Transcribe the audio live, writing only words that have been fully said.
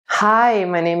Hi,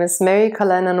 my name is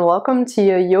Kolende and welcome to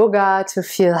your yoga to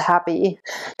feel happy.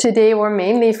 Today we're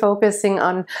mainly focusing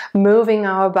on moving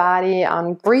our body,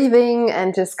 on breathing,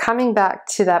 and just coming back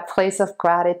to that place of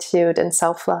gratitude and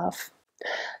self-love.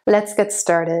 Let's get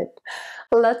started.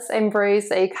 Let's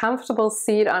embrace a comfortable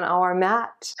seat on our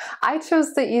mat. I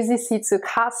chose the easy seat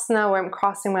Sukhasana where I'm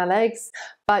crossing my legs,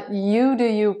 but you do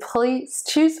you. Please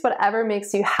choose whatever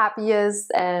makes you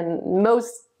happiest and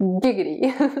most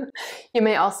giggity. You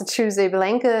may also choose a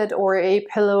blanket or a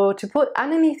pillow to put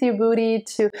underneath your booty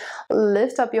to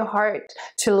lift up your heart,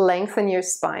 to lengthen your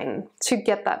spine, to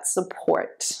get that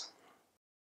support.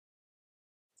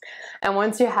 And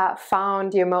once you have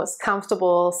found your most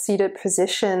comfortable seated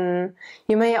position,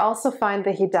 you may also find the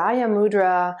Hidaya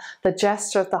Mudra, the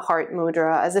gesture of the heart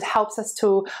mudra, as it helps us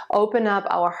to open up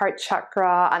our heart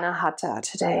chakra, Anahata,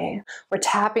 today. We're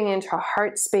tapping into our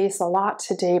heart space a lot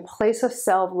today, place of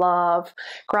self-love,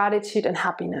 gratitude, and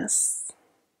happiness.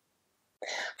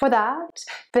 For that,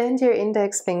 bend your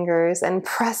index fingers and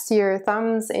press your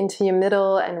thumbs into your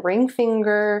middle and ring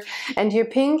finger, and your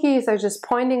pinkies are just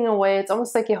pointing away. It's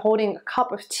almost like you're holding a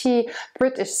cup of tea,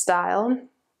 British style.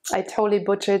 I totally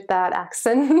butchered that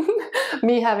accent,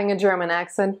 me having a German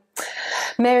accent.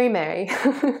 Mary, Mary.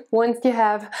 Once you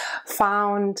have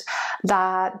found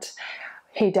that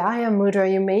Hidaya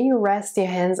Mudra, you may rest your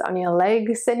hands on your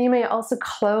legs, and you may also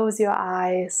close your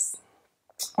eyes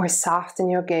or soften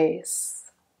your gaze.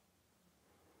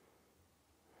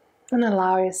 And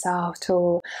allow yourself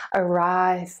to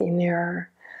arrive in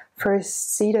your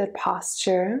first seated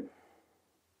posture.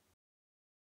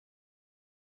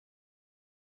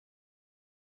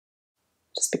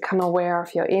 Just become aware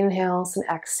of your inhales and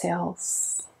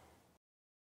exhales.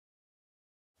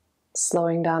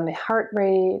 Slowing down the heart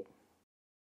rate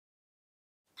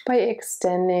by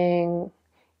extending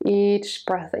each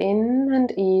breath in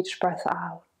and each breath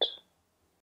out.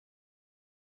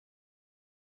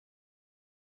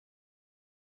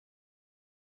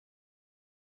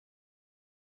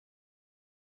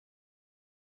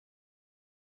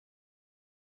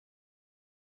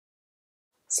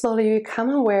 Slowly become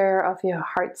aware of your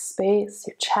heart space,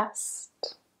 your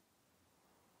chest.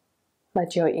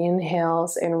 Let your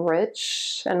inhales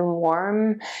enrich and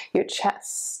warm your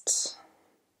chest.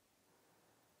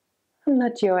 And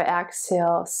let your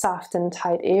exhale soften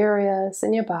tight areas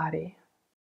in your body.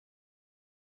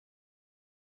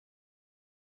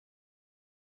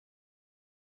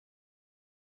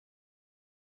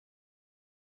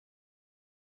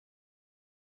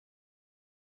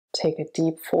 Take a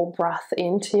deep full breath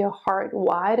into your heart,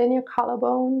 widen your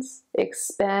collarbones,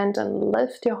 expand and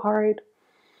lift your heart.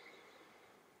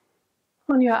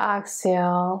 On your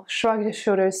exhale, shrug your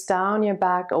shoulders down your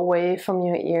back, away from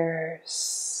your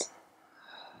ears.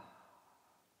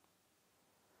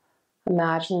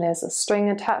 Imagine there's a string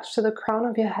attached to the crown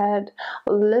of your head,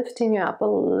 lifting you up a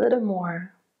little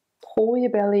more. Pull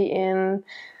your belly in,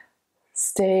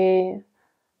 stay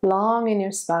long in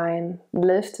your spine,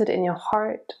 lifted in your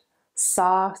heart,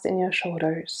 soft in your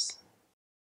shoulders.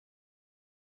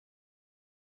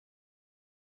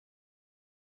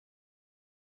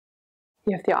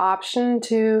 You have the option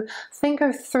to think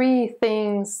of 3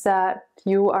 things that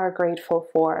you are grateful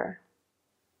for.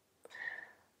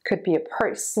 Could be a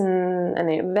person, an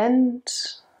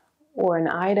event, or an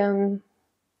item.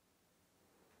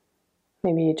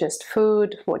 Maybe just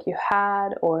food, what you had,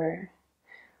 or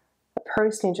a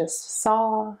person you just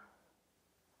saw,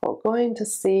 or going to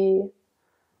see.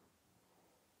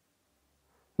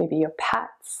 Maybe your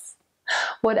pets.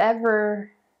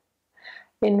 Whatever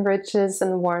enriches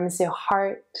and warms your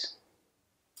heart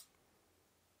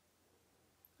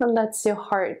and lets your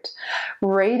heart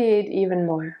radiate even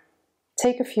more.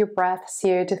 Take a few breaths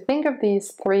here to think of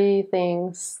these 3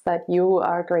 things that you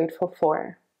are grateful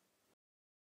for.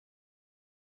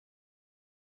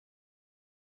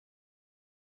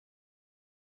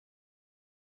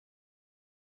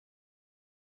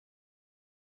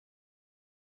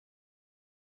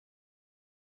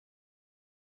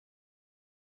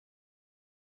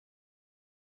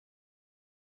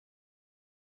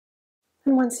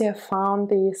 And once you have found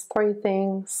these 3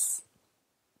 things,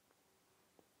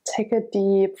 take a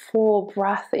deep, full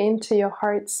breath into your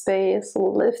heart space.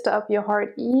 Lift up your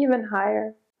heart even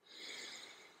higher.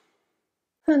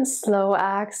 And slow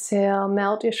exhale,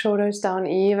 melt your shoulders down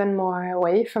even more,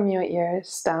 away from your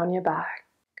ears, down your back.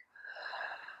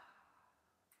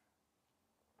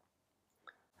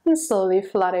 And slowly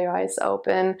flutter your eyes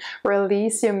open.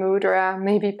 Release your mudra,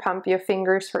 maybe pump your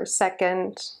fingers for a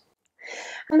second.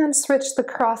 And then switch the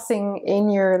crossing in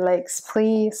your legs,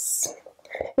 please.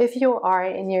 If you are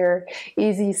in your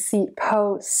easy seat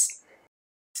pose,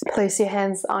 Place your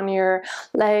hands on your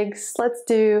legs. Let's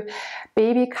do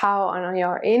baby cow on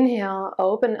your inhale.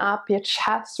 Open up your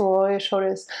chest, roll your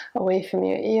shoulders away from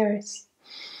your ears.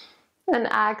 And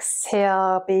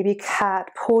exhale, baby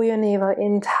cat. Pull your navel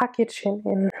in, tuck your chin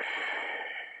in.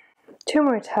 2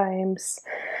 more times.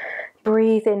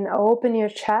 Breathe in, open your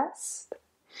chest.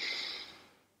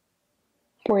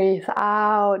 Breathe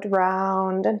out,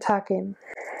 round and tuck in.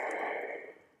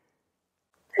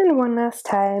 And one last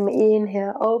time,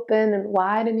 inhale, open and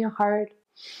widen your heart.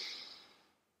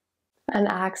 And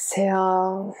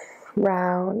exhale,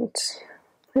 round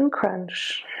and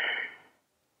crunch.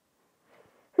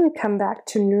 And come back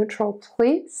to neutral,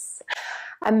 please.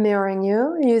 I'm mirroring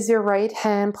you. Use your right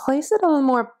hand, place it a little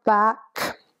more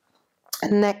back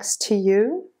next to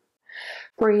you.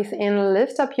 Breathe in,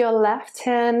 lift up your left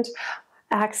hand.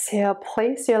 Exhale,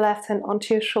 place your left hand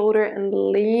onto your shoulder and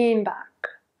lean back.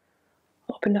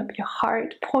 Open up your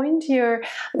heart, point your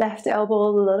left elbow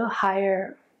a little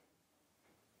higher.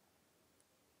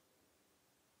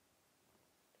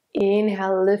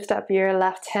 Inhale, lift up your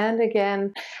left hand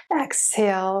again.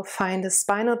 Exhale, find a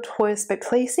spinal twist by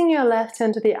placing your left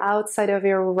hand to the outside of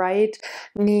your right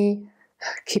knee.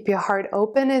 Keep your heart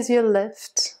open as you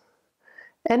lift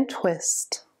and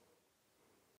twist.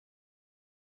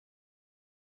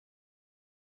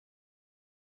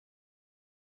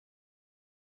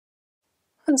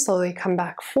 And slowly come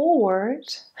back forward.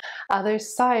 Other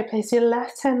side, place your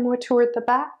left hand more toward the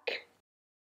back.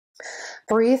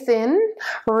 Breathe in,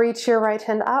 reach your right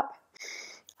hand up.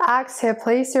 Exhale,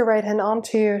 place your right hand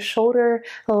onto your shoulder,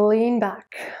 lean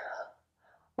back.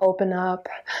 Open up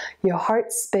your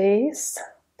heart space.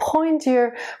 Point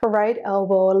your right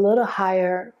elbow a little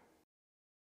higher.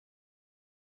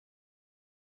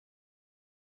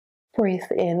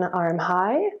 Breathe in, arm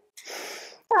high.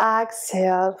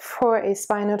 Exhale for a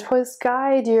spinal twist.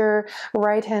 Guide your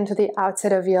right hand to the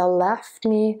outside of your left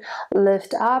knee.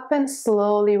 Lift up and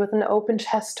slowly with an open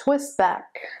chest twist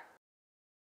back.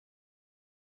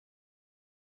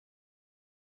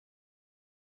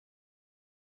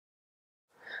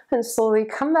 And slowly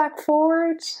come back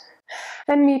forward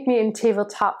and meet me in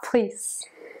tabletop, please.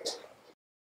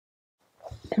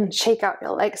 And shake out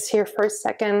your legs here for a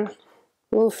second.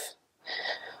 Oof.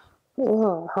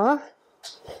 Ooh, huh?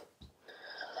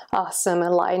 Awesome.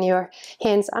 Align your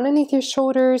hands underneath your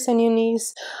shoulders and your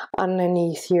knees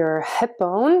underneath your hip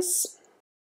bones.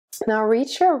 Now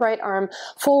reach your right arm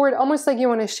forward, almost like you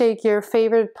want to shake your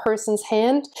favorite person's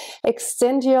hand.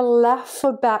 Extend your left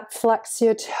foot back, flex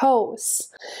your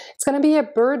toes. It's going to be a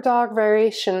bird dog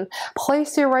variation.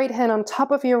 Place your right hand on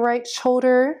top of your right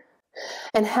shoulder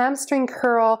and hamstring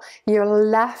curl your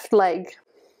left leg.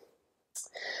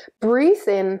 Breathe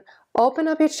in. Open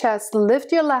up your chest,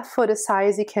 lift your left foot as high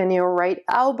as you can, your right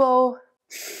elbow.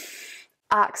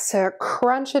 Exhale,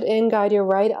 crunch it in, guide your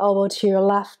right elbow to your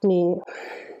left knee.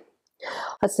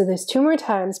 Let's do this 2 more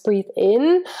times. Breathe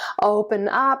in, open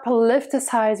up, lift as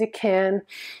high as you can.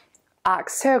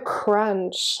 Exhale,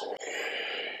 crunch.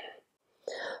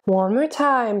 1 more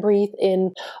time. Breathe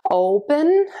in,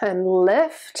 open and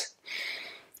lift.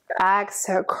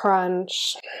 Exhale,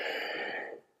 crunch.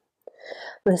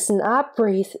 Listen up,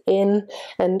 breathe in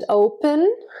and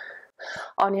open.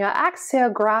 On your exhale,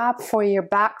 grab for your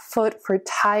back foot for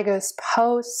tiger's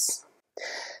pose.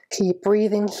 Keep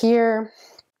breathing here.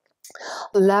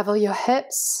 Level your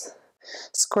hips.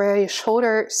 Square your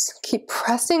shoulders. Keep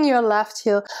pressing your left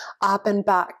heel up and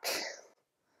back.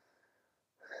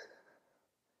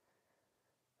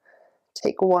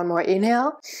 Take 1 more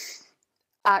inhale.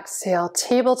 Exhale,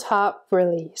 tabletop,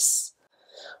 release.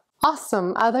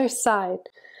 Awesome, other side.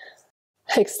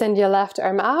 Extend your left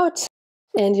arm out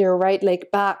and your right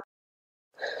leg back.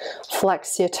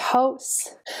 Flex your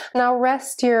toes. Now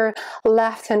rest your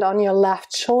left hand on your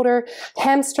left shoulder.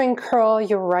 Hamstring curl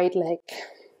your right leg.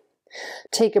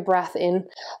 Take a breath in.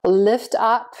 Lift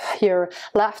up your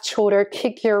left shoulder.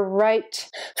 Kick your right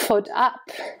foot up.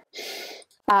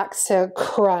 Exhale,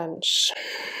 crunch.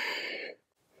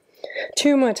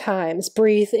 2 more times.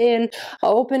 Breathe in,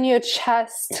 open your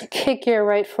chest, kick your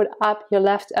right foot up, your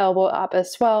left elbow up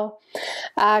as well.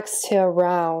 Exhale,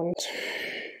 round.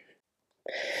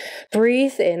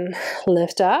 Breathe in,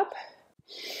 lift up.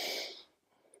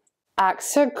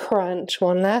 Exhale, crunch.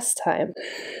 1 last time.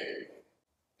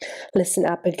 Listen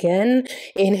up again.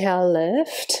 Inhale,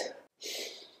 lift.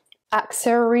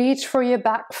 Exhale, reach for your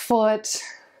back foot.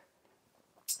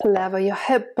 Level your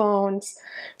hip bones,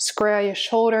 square your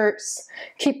shoulders,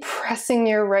 keep pressing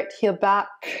your right heel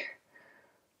back,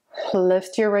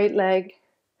 lift your right leg,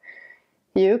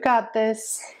 you got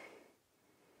this,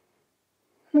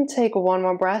 and take 1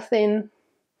 more breath in,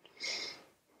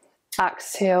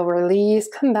 Exhale, release,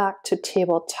 come back to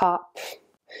tabletop.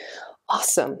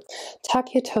 Awesome.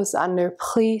 Tuck your toes under,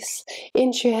 please.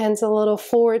 Inch your hands a little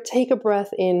forward. Take a breath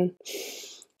in.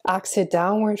 Exhale,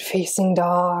 downward facing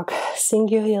dog.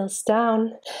 Sink your heels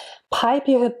down. Pipe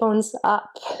your hip bones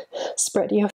up.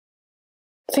 Spread your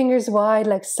fingers wide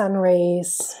like sun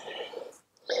rays.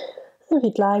 If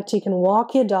you'd like to, you can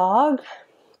walk your dog.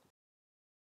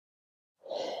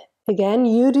 Again,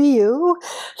 you do you.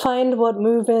 Find what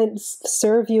movements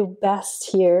serve you best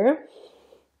here.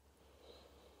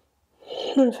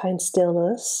 And find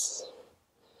stillness.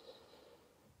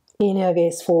 Inhale,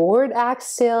 gaze forward.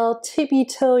 Exhale, tippy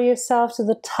toe yourself to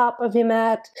the top of your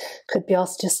mat. Could be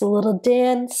also just a little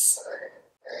dance.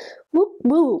 Whoop,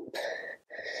 whoop.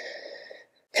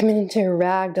 Coming into a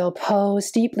ragdoll pose.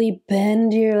 Deeply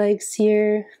bend your legs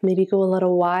here. Maybe go a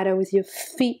little wider with your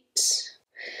feet.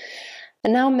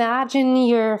 And now imagine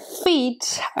your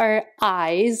feet are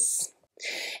eyes.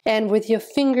 And with your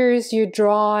fingers, you're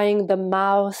drawing the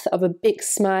mouth of a big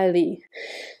smiley.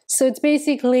 So it's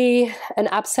basically an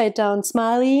upside down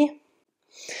smiley.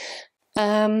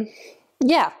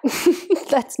 Yeah,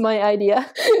 that's my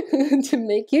idea to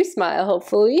make you smile,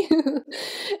 hopefully.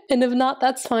 And if not,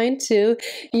 that's fine too.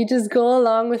 You just go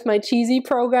along with my cheesy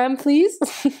program, please.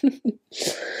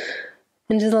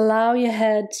 And just allow your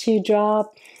head to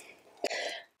drop.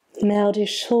 Melt your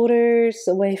shoulders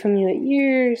away from your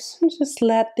ears. And just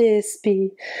let this be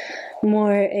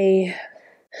more a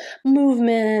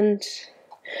movement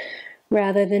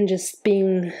rather than just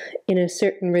being in a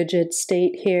certain rigid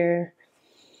state here.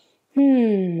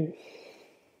 And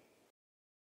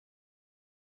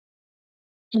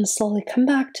slowly come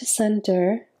back to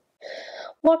center.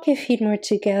 Walk your feet more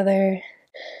together.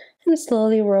 And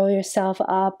slowly roll yourself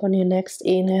up on your next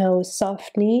inhale with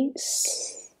soft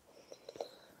knees.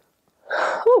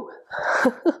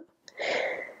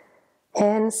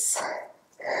 Hands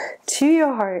to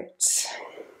your heart.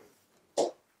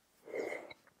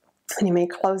 And you may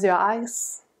close your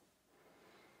eyes.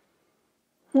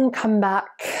 And come back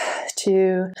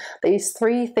to these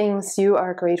 3 things you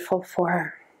are grateful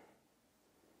for.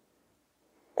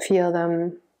 Feel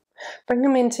them. Bring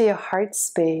them into your heart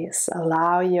space.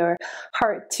 Allow your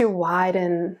heart to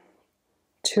widen,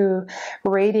 to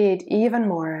radiate even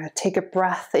more. Take a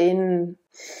breath in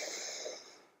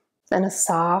and a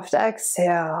soft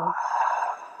exhale.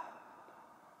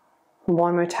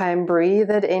 One more time, breathe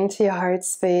it into your heart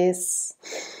space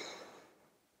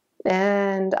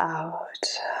and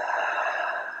out.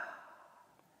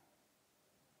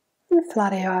 And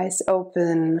flutter your eyes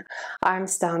open,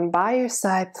 arms down by your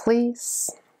side, please.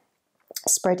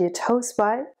 Spread your toes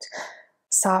wide.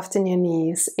 Soften your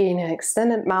knees. Inhale,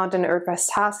 extended mountain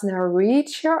Urdhvastasana.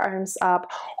 Reach your arms up.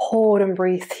 Hold and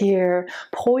breathe here.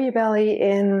 Pull your belly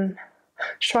in.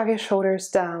 Shrug your shoulders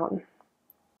down.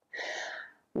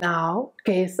 Now,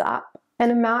 gaze up.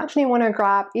 And imagine you want to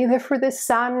grab either for the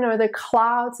sun or the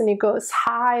clouds, and you go as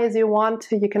high as you want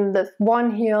to. You can lift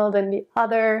one heel, then the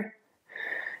other.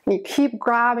 You keep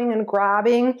grabbing and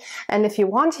grabbing. And if you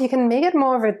want to, you can make it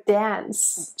more of a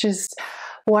dance. Just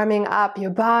warming up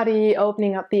your body,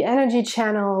 opening up the energy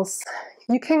channels.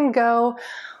 You can go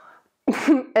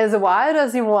as wide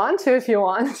as you want to if you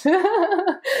want.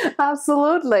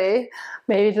 Absolutely.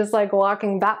 Maybe just like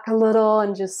walking back a little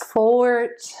and just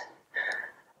forward.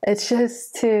 It's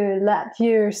just to let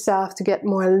yourself to get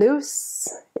more loose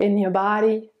in your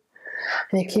body.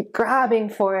 And you keep grabbing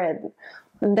for it.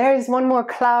 And there's one more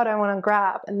cloud I want to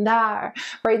grab. And there,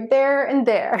 right there and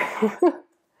there.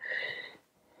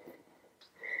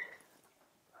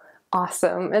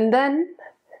 Awesome. And then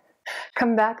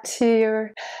come back to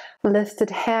your lifted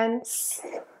hands.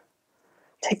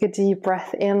 Take a deep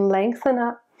breath in, lengthen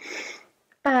up.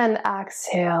 And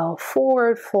exhale,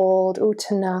 forward fold,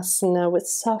 Uttanasana with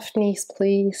soft knees,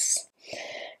 please.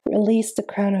 Release the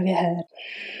crown of your head.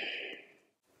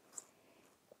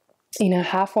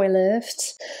 Halfway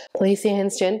lift. Place your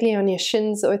hands gently on your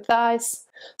shins or thighs.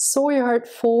 Soar your heart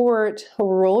forward.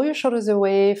 Roll your shoulders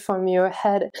away from your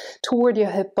head toward your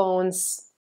hip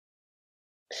bones.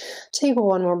 Take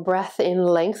one more breath in.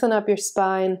 Lengthen up your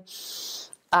spine.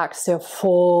 Exhale,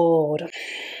 fold.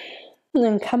 And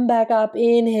then come back up.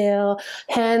 Inhale.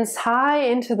 Hands high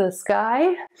into the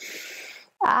sky.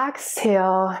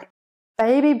 Exhale.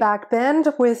 Baby back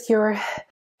bend with your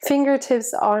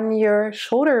fingertips on your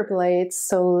shoulder blades.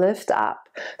 So lift up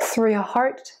through your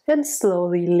heart and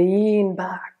slowly lean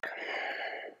back.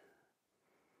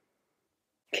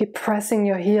 Keep pressing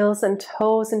your heels and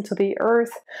toes into the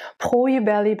earth. Pull your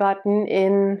belly button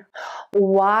in.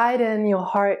 Widen your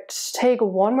heart. Take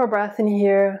one more breath in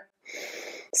here.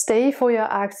 Stay for your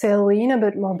exhale, lean a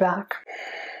bit more back.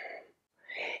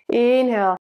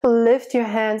 Inhale, lift your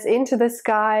hands into the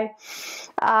sky.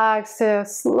 Exhale,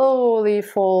 slowly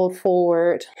fold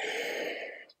forward.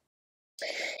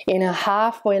 Inhale,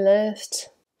 halfway lift.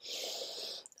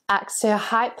 Exhale,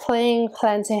 high plank,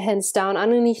 plant your hands down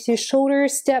underneath your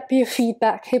shoulders, step your feet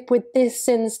back hip width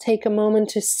distance. Take a moment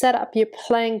to set up your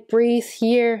plank, breathe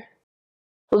here.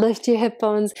 Lift your hip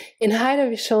bones in height of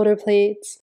your shoulder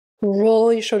blades.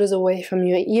 Roll your shoulders away from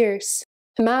your ears.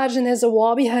 Imagine there's a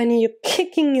wall behind you, you're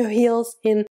kicking your heels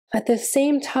in. At the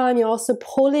same time, you're also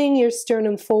pulling your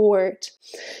sternum forward.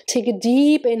 Take a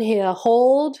deep inhale,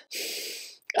 hold.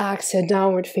 Exhale,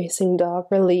 downward facing dog,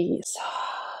 release.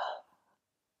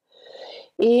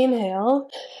 Inhale,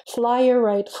 fly your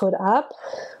right foot up.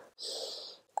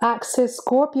 Exhale,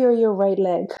 scorpio your right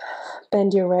leg.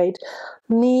 Bend your right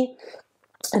knee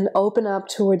and open up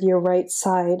toward your right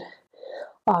side.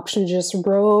 Option, just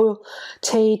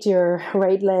rotate your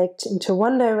right leg into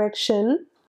one direction.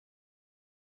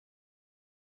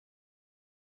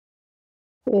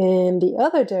 In the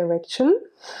other direction.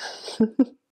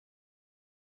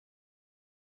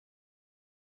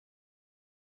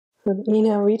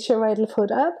 Inhale, reach your right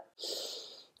foot up.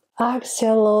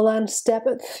 Exhale, low lunge, step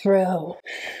it through.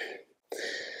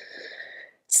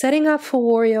 Setting up for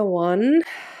warrior one.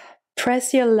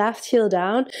 Press your left heel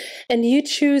down, and you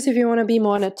choose if you want to be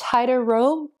more on a tighter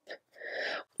rope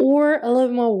or a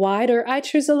little more wider. I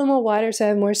choose a little more wider so I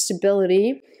have more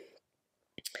stability.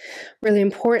 Really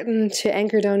important to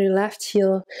anchor down your left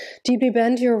heel. Deeply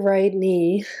bend your right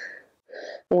knee.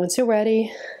 Once you're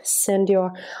ready, send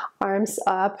your arms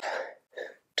up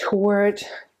toward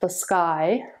the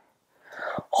sky.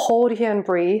 Hold here and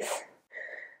breathe.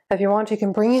 If you want, you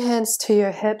can bring your hands to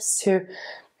your hips to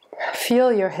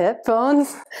feel your hip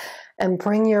bones and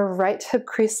bring your right hip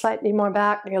crease slightly more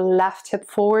back, your left hip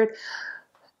forward.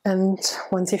 And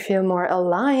once you feel more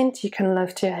aligned, you can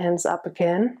lift your hands up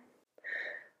again.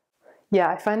 Yeah,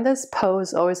 I find this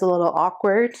pose always a little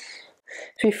awkward.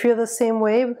 If you feel the same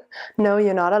way, no,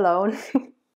 you're not alone.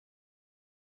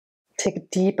 Take a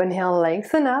deep inhale,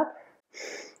 lengthen up.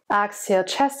 Exhale,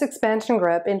 chest expansion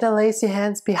grip. Interlace your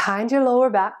hands behind your lower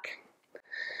back.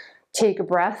 Take a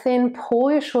breath in, pull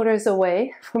your shoulders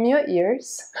away from your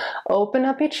ears. Open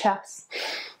up your chest.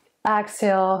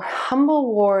 Exhale,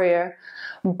 humble warrior.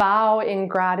 Bow in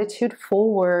gratitude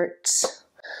forward.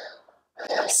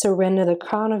 Surrender the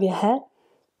crown of your head.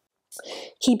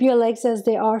 Keep your legs as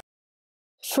they are.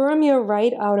 Firm your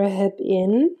right outer hip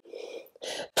in.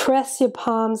 Press your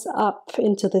palms up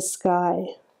into the sky.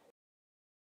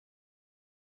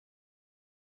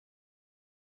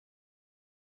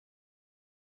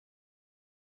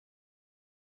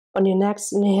 On your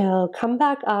next inhale, come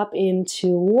back up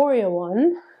into warrior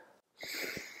one.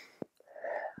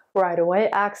 Right away,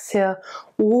 exhale,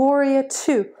 warrior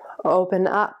two. Open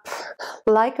up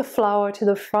like a flower to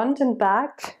the front and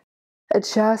back.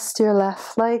 Adjust your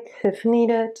left leg if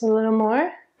needed a little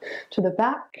more to the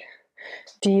back.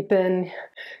 Deepen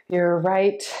your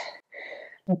right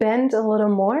bend a little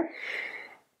more.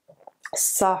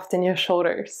 Soften your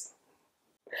shoulders.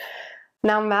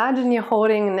 Now imagine you're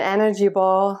holding an energy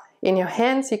ball in your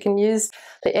hands. You can use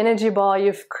the energy ball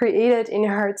you've created in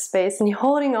your heart space and you're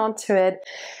holding on to it.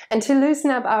 And to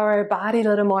loosen up our body a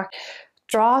little more,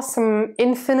 draw some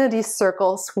infinity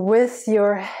circles with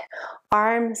your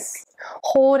arms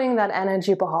holding that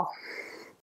energy ball.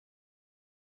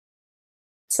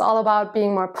 It's all about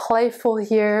being more playful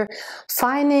here,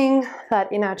 finding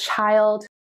that inner child,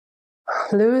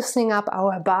 loosening up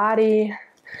our body,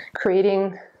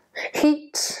 creating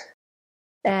heat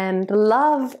and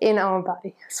love in our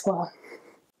body as well.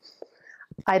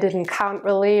 I didn't count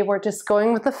really, we're just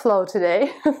going with the flow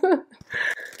today.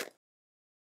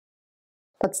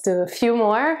 Let's do a few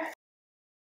more.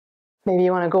 Maybe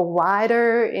you want to go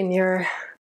wider in your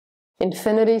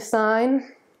infinity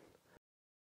sign.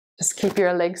 Just keep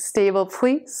your legs stable,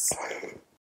 please.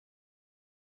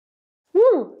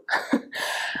 Woo!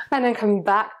 And then come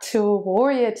back to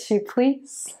warrior two,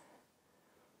 please.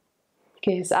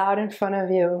 Gaze out in front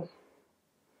of you.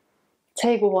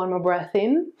 Take one more breath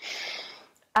in.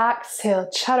 Exhale,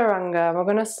 chaturanga. We're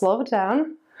going to slow it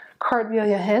down. Cartwheel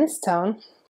your hands down.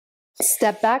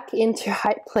 Step back into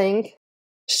high plank.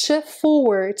 Shift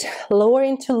forward, lower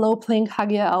into low plank,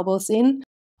 hug your elbows in.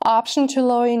 Option to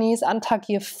lower your knees, untuck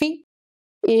your feet.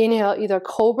 Inhale, either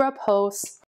cobra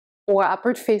pose or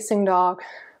upward facing dog.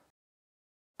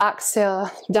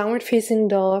 Exhale, downward facing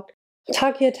dog.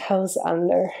 Tuck your toes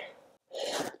under.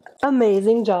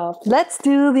 Amazing job. Let's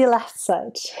do the left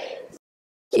side.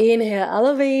 Inhale,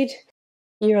 elevate.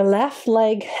 your left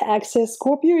leg. Exhale,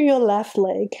 scorpio your left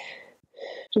leg.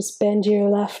 Just bend your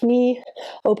left knee,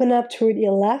 open up toward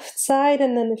your left side,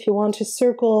 and then if you want to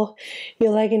circle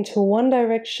your leg into one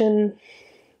direction,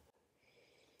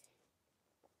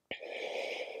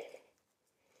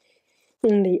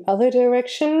 in the other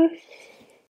direction.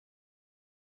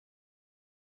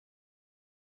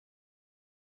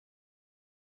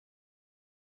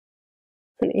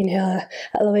 And inhale,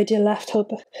 elevate your left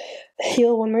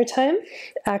heel one more time.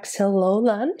 Exhale, low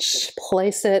lunge,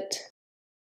 place it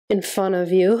in front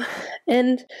of you,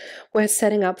 and we're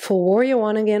setting up for warrior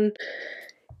one again.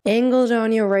 Angle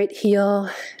down your right heel,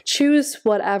 choose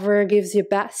whatever gives you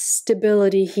best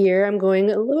stability here. I'm going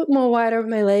a little bit more wider with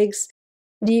my legs,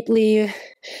 deeply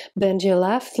bend your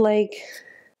left leg,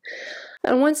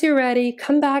 and once you're ready,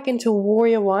 come back into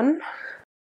warrior one.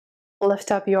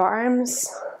 Lift up your arms,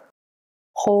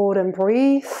 hold and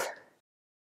breathe.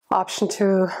 Option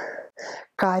to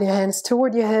guide your hands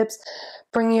toward your hips.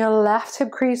 Bring your left hip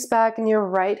crease back and your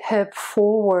right hip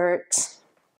forward.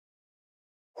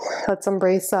 Let's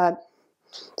embrace that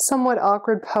somewhat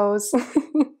awkward pose.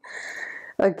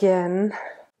 Again.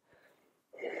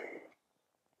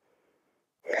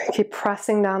 Keep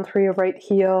pressing down through your right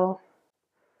heel,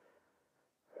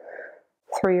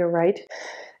 through your right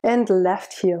and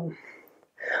left heel.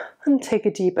 And take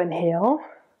a deep inhale.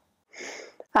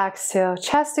 Exhale,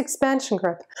 chest expansion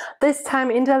grip. This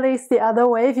time interlace the other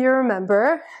way if you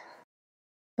remember.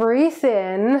 Breathe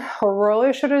in, roll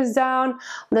your shoulders down,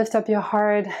 lift up your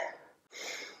heart.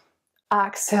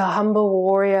 Exhale, humble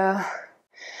warrior.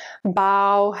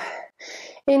 Bow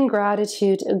in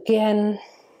gratitude again.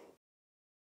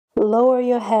 Lower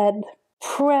your head,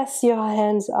 press your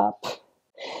hands up.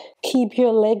 Keep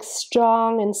your legs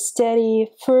strong and steady.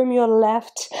 Firm your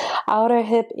left outer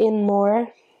hip in more.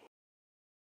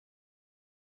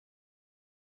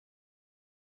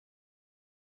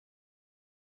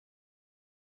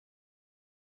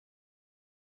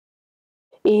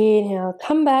 Inhale,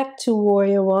 come back to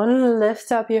warrior one.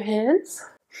 Lift up your hands.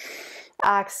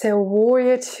 Exhale,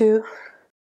 warrior two.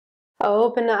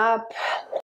 Open up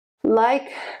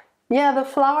like, the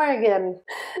flower again.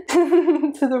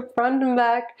 To the front and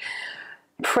back.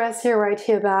 Press your right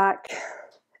heel back.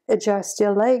 Adjust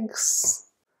your legs.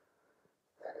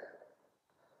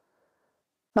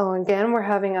 Oh, again, we're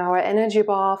having our energy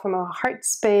ball from our heart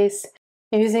space.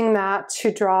 Using that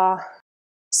to draw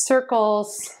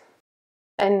circles.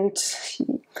 And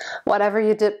whatever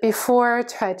you did before,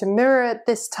 try to mirror it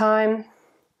this time.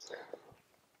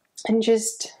 And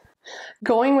just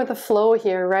going with the flow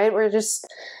here, right? We're just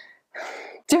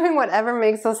doing whatever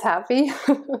makes us happy.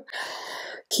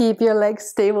 Keep your legs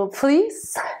stable,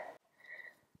 please.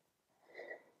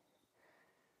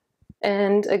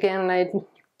 And again, I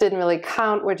didn't really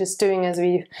count. We're just doing as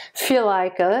we feel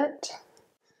like it.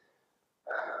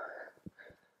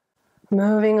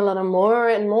 Moving a little more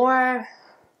and more.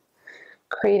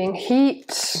 Creating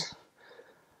heat.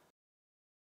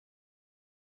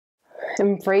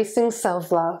 Embracing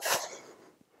self-love.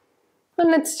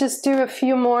 And let's just do a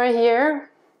few more here.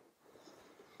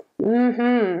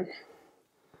 Ooh,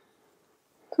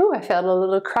 I felt a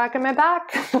little crack in my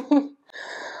back.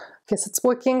 Guess it's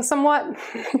working somewhat.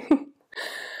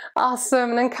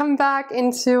 Awesome. And then come back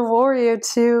into warrior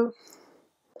two.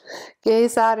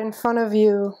 Gaze out in front of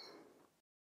you.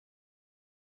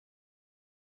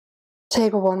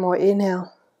 Take one more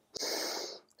inhale.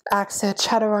 Exhale,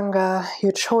 chaturanga,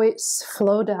 your choice,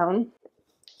 flow down.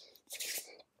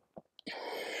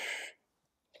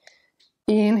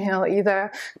 Inhale,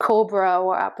 either cobra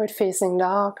or upward facing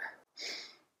dog.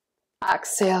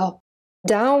 Exhale,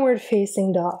 downward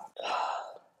facing dog.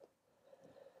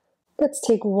 Let's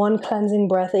take one cleansing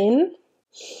breath in.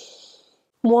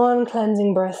 One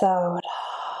cleansing breath out.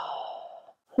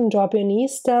 And drop your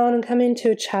knees down and come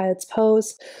into a child's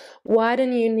pose.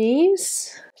 Widen your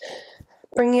knees.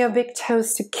 Bring your big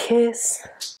toes to kiss.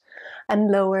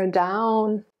 And lower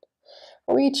down.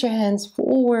 Reach your hands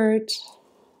forward.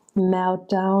 Melt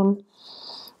down.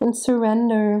 And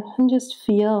surrender. And just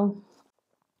feel.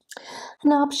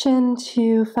 An option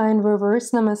to find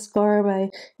reverse namaskar by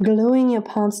gluing your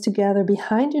palms together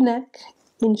behind your neck.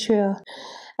 Inch your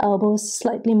elbows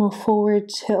slightly more forward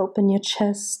to open your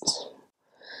chest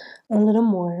a little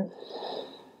more.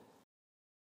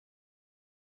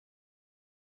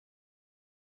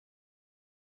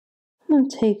 And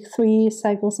take 3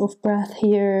 cycles of breath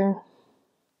here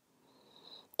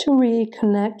to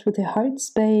reconnect with your heart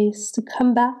space, to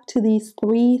come back to these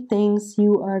 3 things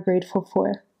you are grateful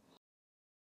for.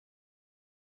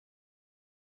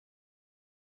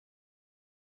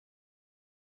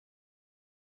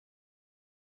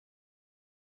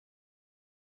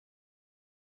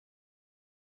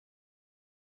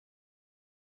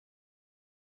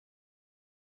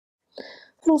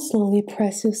 And slowly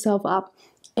press yourself up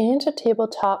into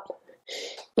tabletop,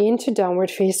 into downward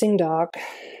facing dog.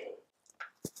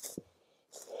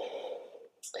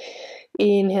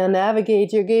 Inhale,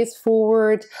 navigate your gaze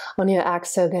forward. On your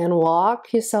exhale, again,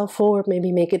 walk yourself forward.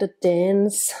 Maybe make it a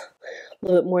dance, a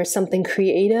little bit more something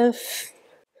creative.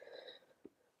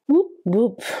 Whoop,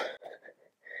 whoop.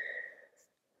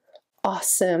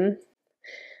 Awesome.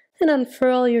 And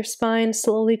unfurl your spine,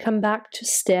 slowly come back to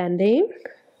standing.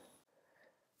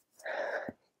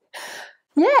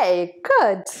 Yay,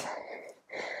 good.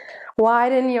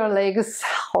 Widen your legs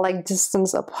like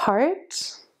distance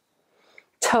apart.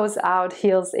 Toes out,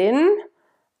 heels in.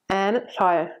 And,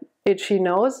 sorry, itchy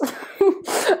nose.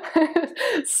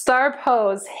 Star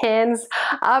pose, hands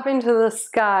up into the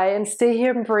sky, and stay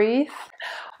here and breathe.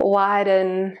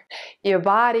 Widen your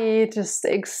body, just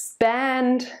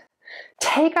expand.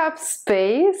 Take up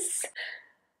space.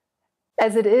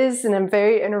 As it is in a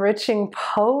very enriching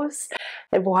pose,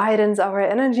 it widens our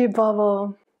energy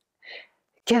bubble,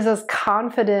 gives us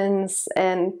confidence,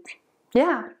 and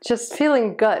yeah, just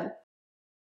feeling good.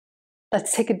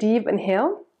 Let's take a deep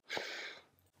inhale.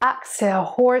 Exhale,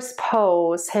 horse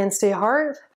pose, hands to your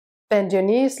heart, bend your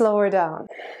knees, lower down.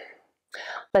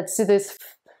 Let's do this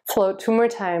float 2 more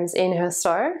times. Inhale,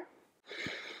 star.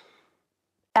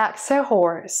 Exhale,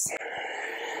 horse.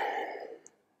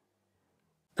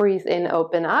 Breathe in,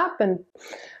 open up, and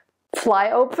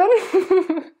fly open.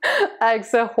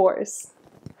 Exhale, horse.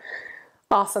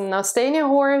 Awesome. Now stay in your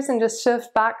horse and just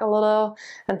shift back a little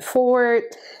and forward,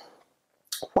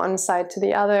 one side to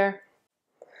the other,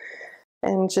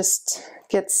 and just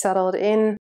get settled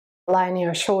in. Line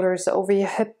your shoulders over your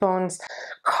hip bones,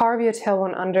 carve your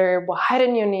tailbone under,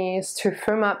 widen your knees to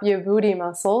firm up your booty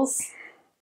muscles.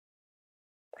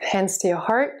 Hands to your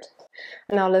heart.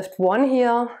 And now lift one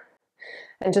heel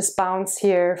and just bounce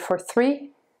here for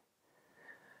 3,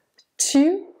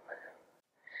 2,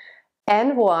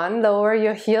 and 1. Lower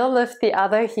your heel, lift the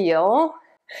other heel,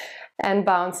 and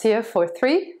bounce here for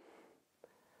 3,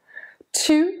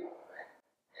 2,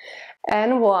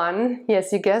 and 1.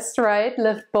 Yes, you guessed right.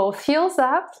 Lift both heels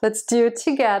up. Let's do it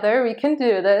together. We can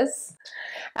do this.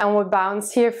 And we'll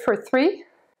bounce here for 3,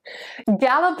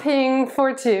 galloping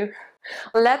for 2.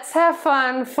 Let's have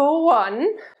fun for 1.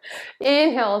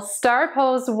 Inhale, star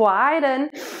pose, widen.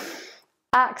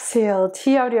 Exhale,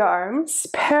 tee out your arms,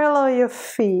 parallel your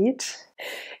feet.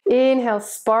 Inhale,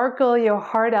 sparkle your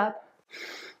heart up.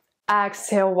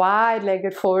 Exhale,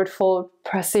 wide-legged forward fold,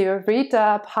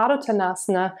 Prasarita,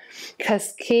 Padottanasana.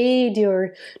 Cascade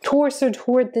your torso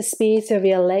toward the space of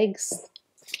your legs.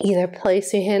 Either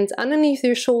place your hands underneath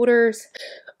your shoulders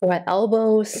or at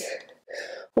elbows.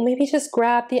 Or maybe just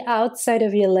grab the outside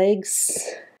of your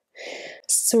legs.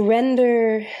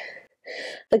 Surrender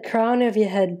the crown of your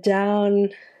head down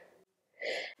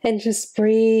and just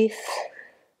breathe.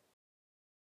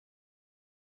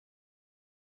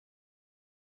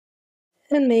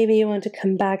 And maybe you want to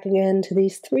come back again to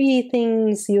these 3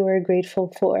 things you are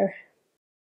grateful for.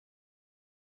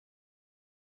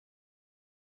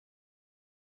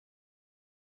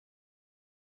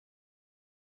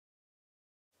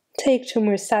 Take 2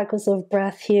 more cycles of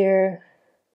breath here.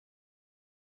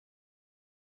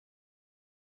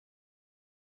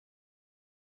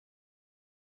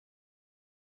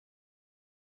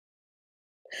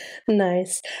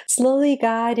 Nice. Slowly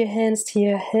guide your hands to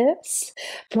your hips.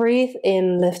 Breathe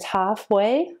in, lift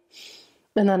halfway,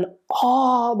 and then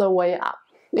all the way up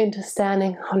into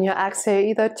standing. On your exhale,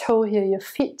 either toe here, your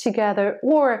feet together,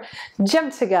 or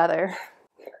jump together.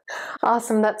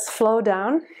 Awesome. Let's flow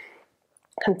down.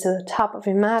 Come to the top of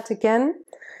your mat again.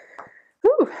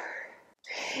 Woo.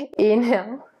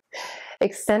 Inhale.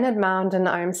 Extended mountain,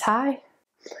 arms high.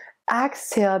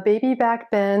 Exhale, baby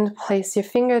back bend. Place your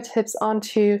fingertips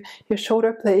onto your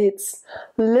shoulder blades.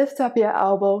 Lift up your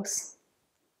elbows.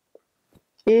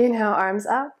 Inhale, arms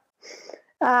up.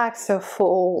 Exhale,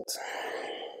 fold.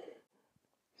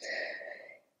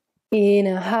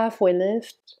 Inhale, halfway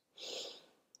lift.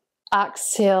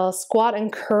 Exhale, squat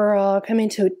and curl. Come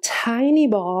into a tiny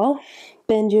ball.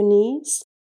 Bend your knees.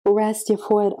 Rest your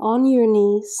forehead on your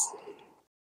knees.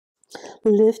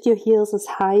 Lift your heels as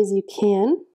high as you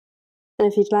can.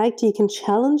 And if you'd like to, you can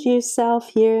challenge yourself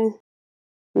here.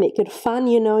 Make it fun,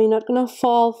 you know, you're not going to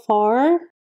fall far.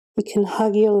 You can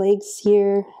hug your legs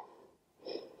here.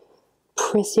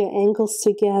 Press your ankles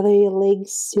together, your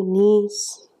legs, your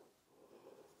knees.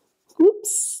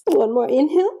 Oops, one more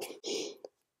inhale.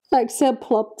 Exhale,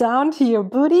 plop down to your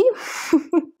booty.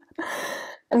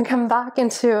 And come back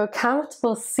into a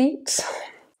comfortable seat.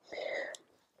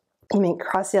 You may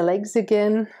cross your legs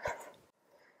again.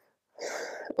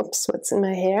 Oops, what's in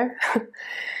my hair?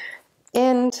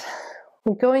 And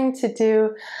I'm going to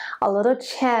do a little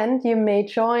chant. You may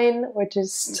join or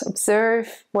just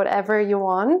observe whatever you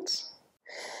want,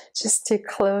 just to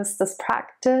close this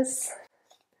practice.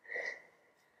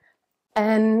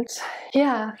 And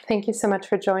yeah, thank you so much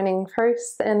for joining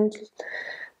first, and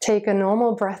take a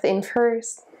normal breath in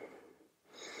first.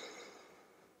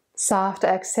 Soft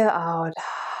exhale out.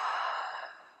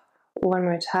 One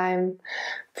more time.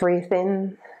 Breathe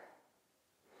in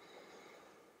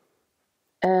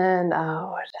and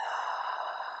out.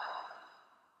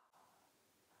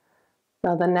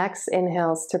 Now the next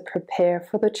inhale is to prepare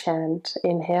for the chant.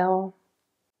 Inhale.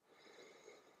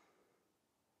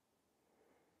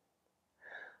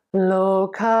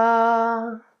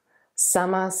 Lokah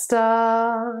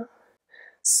Samastah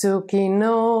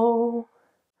Sukhino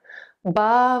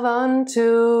Bhavantu.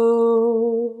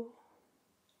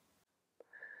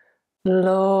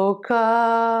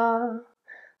 Lokah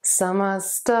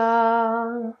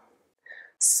Samastah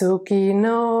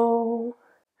Sukhino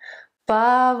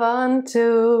Bhavantu.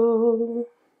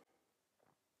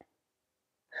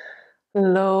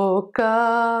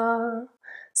 Lokah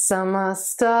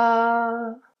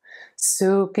Samastah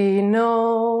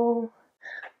Sukhino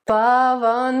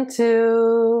Bhavantu.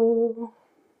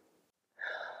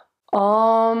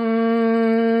 Om.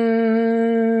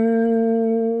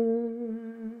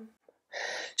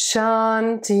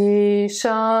 Shanti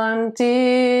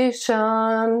Shanti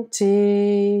Shanti.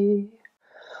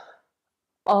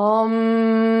 Om.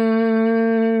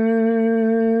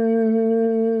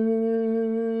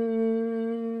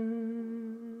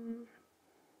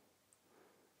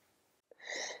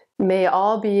 May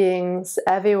all beings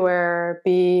everywhere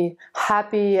be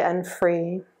happy and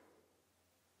free.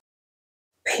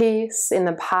 Peace in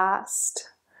the past,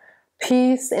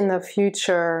 peace in the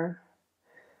future,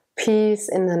 peace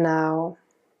in the now.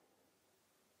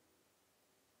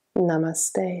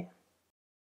 Namaste.